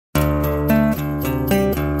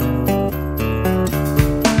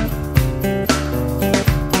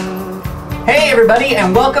Hey everybody,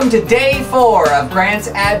 and welcome to day 4 of Grant's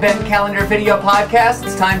Advent Calendar video podcast.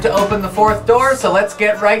 It's time to open the 4th door, so let's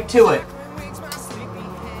get right to it.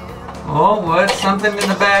 Oh, what's something in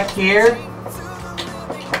the back here?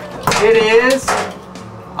 It is...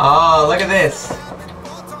 oh, look at this.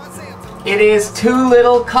 It is 2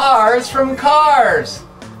 little cars from Cars.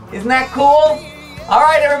 Isn't that cool?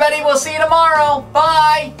 Alright everybody, we'll see you tomorrow.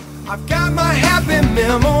 Bye! I've got my happy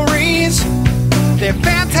memories. They're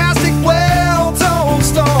fantastic, well-told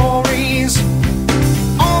stories.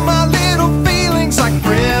 All my little feelings like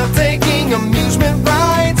breathtaking amusement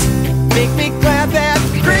rides make me glad that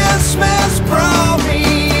Christmas brought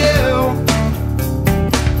me you.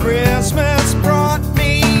 Christmas brought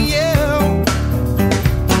me you.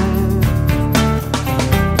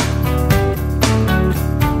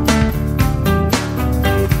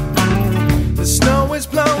 The snow is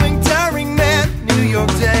blowing during that New York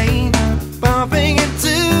day, bumping into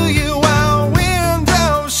you while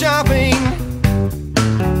window shopping.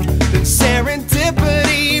 Then Sarah